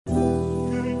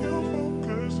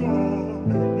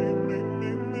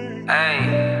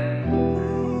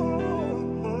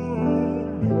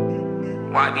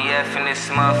YBF in this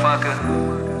motherfucker.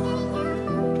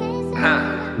 Huh.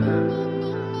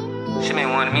 She been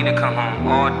wanting me to come home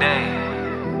all day.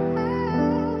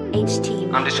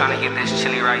 I'm just trying to get this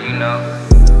chili right, you know.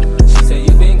 She said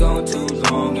you been gone too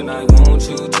long and I want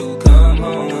you to come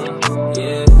home.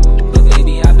 Yeah, but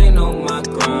baby I've been on my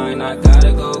grind. I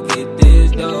gotta go get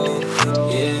this dough.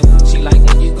 Yeah, she like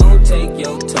when you gon' take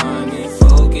your time and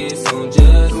focus on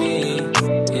just me.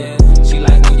 Yeah, she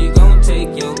like when you gon'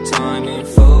 take your time and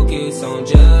focus on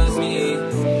just me.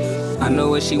 I know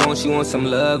what she wants some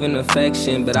love and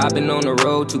affection, but I've been on the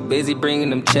road, too busy bringing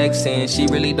them checks in. She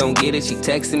really don't get it, she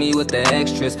texting me with the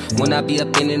extras. When I be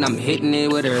up in it, I'm hitting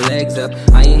it with her legs up.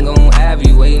 I ain't gon' have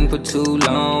you waiting for too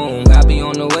long. I be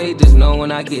on the way, just know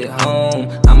when I get home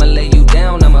I'ma lay you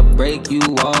down, I'ma break you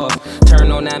off.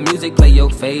 Turn on that music, play your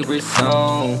favorite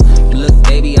song. Look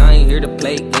baby, I ain't here to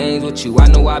play games with you. I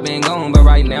know I've been gone, but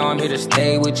right now I'm here to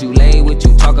stay with you, lay with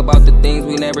you, talk about the things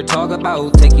we never talk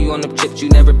about, take you on the trips you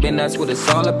never been, that's what it's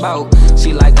all about.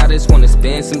 She like, I just wanna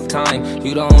spend some time.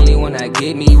 You the only one that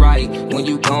get me right. When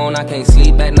you gone, I can't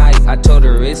sleep at night. I told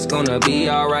her it's gonna be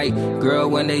alright. Girl,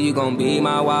 one day you gon' be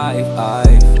my wife.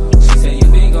 She said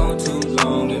you been gone too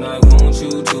long and I want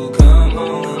you to come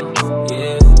home.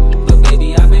 Yeah, but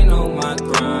baby I've been on my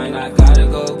grind. I gotta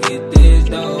go get this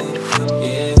dough.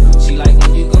 Yeah, she like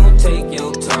when you gon' take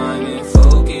your time and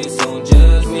focus on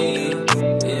just me.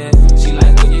 Yeah, she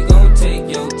like when you gon' take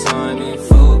your time and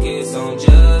focus on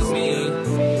just me.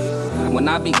 When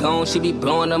I be gone, she be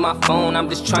blowing up my phone. I'm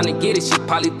just trying to get it, she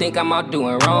probably think I'm out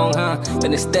doing wrong, huh?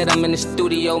 But instead I'm in the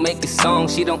studio making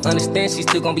songs. She don't understand, she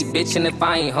still gon' be bitching if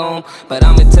I ain't home. But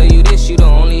I'ma tell you this, you the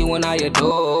only one I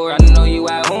adore. I know you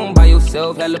at home by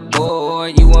yourself, hella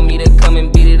bored. You want me to come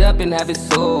and beat it up and have it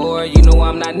sore. You know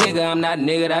I'm not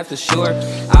nigga, that's for sure.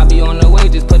 I'll be on the way,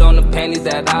 just put on the panties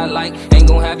that I like. Ain't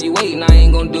gon' have you waiting, I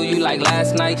ain't gon' do you like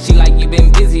last night. She like, you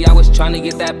been busy, I was trying to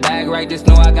get that bag right. Just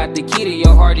know I got the key to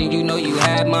your heart and you know you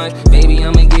had mine. Baby,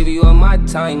 I'ma give you all my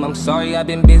time. I'm sorry I've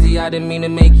been busy, I didn't mean to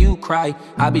make you cry.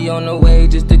 I'll be on the way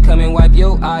just to come and wipe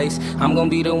your eyes. I'm gonna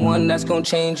be the one that's gonna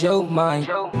change your mind.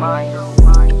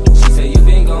 She said you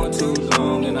been gone too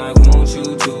long and I want you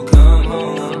to come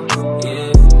home.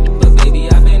 Yeah, but baby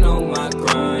I've been on my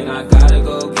grind. I gotta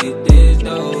go get this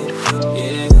dough.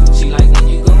 Yeah, she like when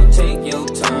you gon' take your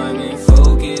time and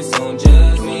focus on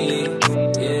just me.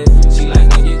 Yeah, she like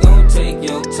when you gon' take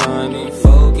your time and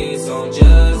focus on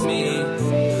just me.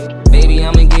 Baby,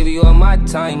 I'ma give you all my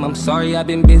time. I'm sorry I've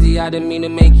been busy, I didn't mean to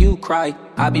make you cry.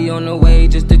 I'll be on the way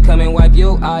just to come and wipe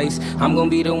your eyes. I'm gonna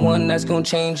be the one that's gonna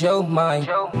change your mind.